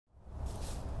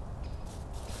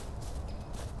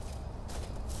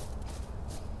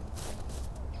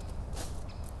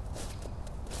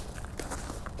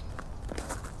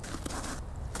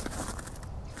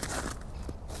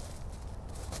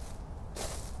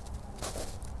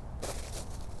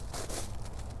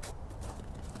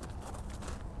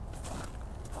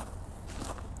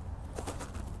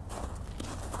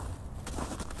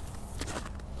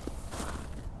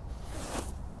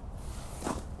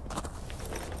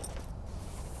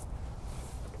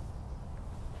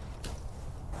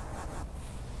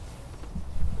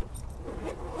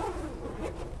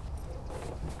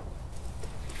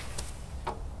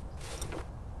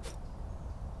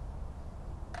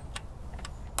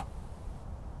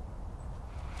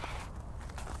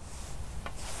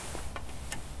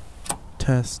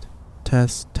Test,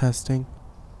 testing.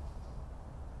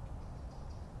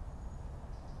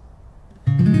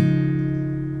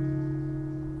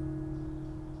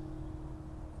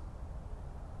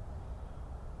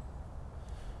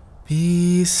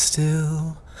 Be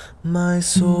still, my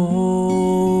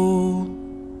soul,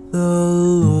 the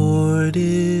Lord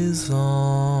is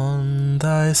on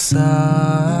thy side.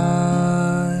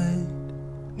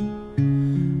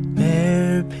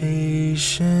 Bear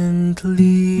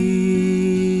patiently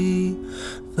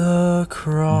the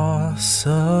cross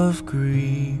of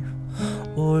grief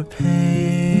or pain.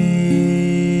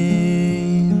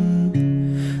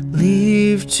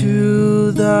 Leave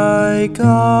to thy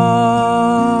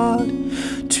God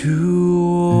to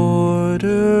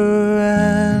order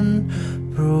and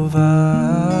provide.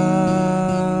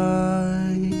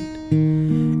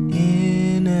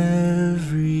 In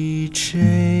every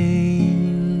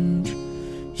change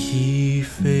he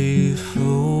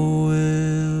faithful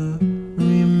will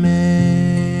remain.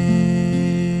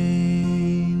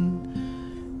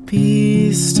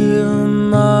 Be still,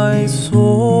 my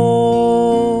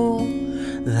soul,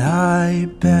 thy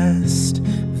best,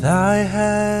 thy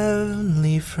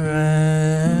heavenly friend,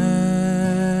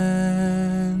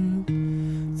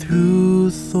 through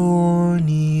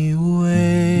thorny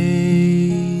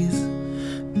ways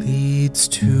leads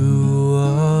to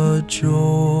a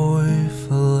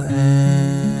joyful end.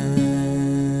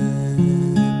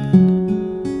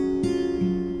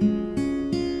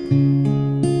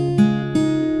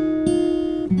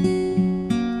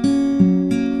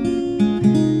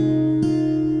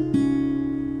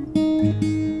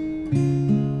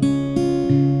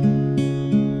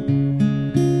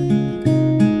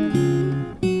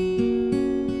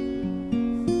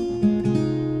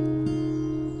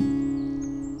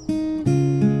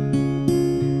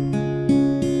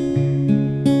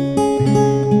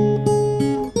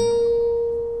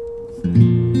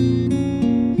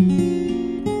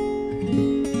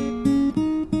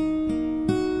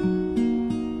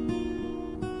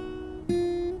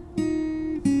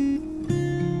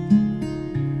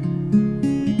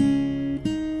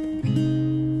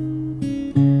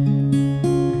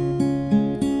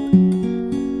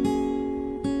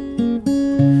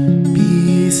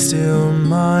 Still,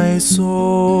 my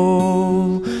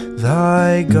soul,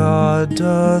 thy God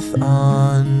doth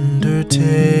undertake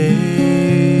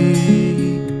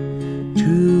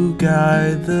to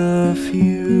guide the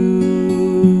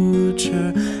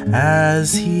future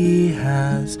as he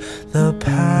has the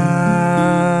past.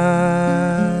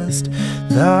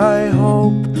 Thy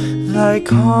hope, thy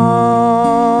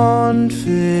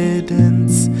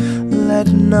confidence, let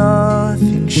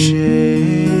nothing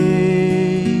shake.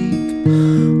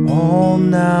 All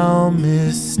now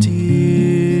mysterious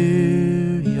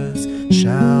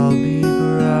shall be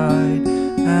bright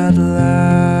at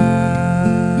last.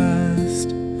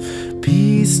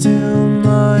 Be still,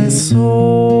 my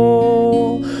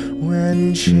soul,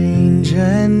 when change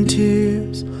and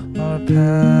tears are past.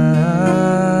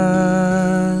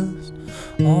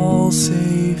 All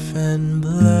safe and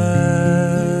blessed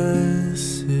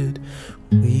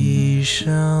we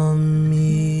shall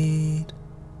meet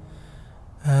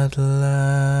at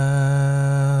last.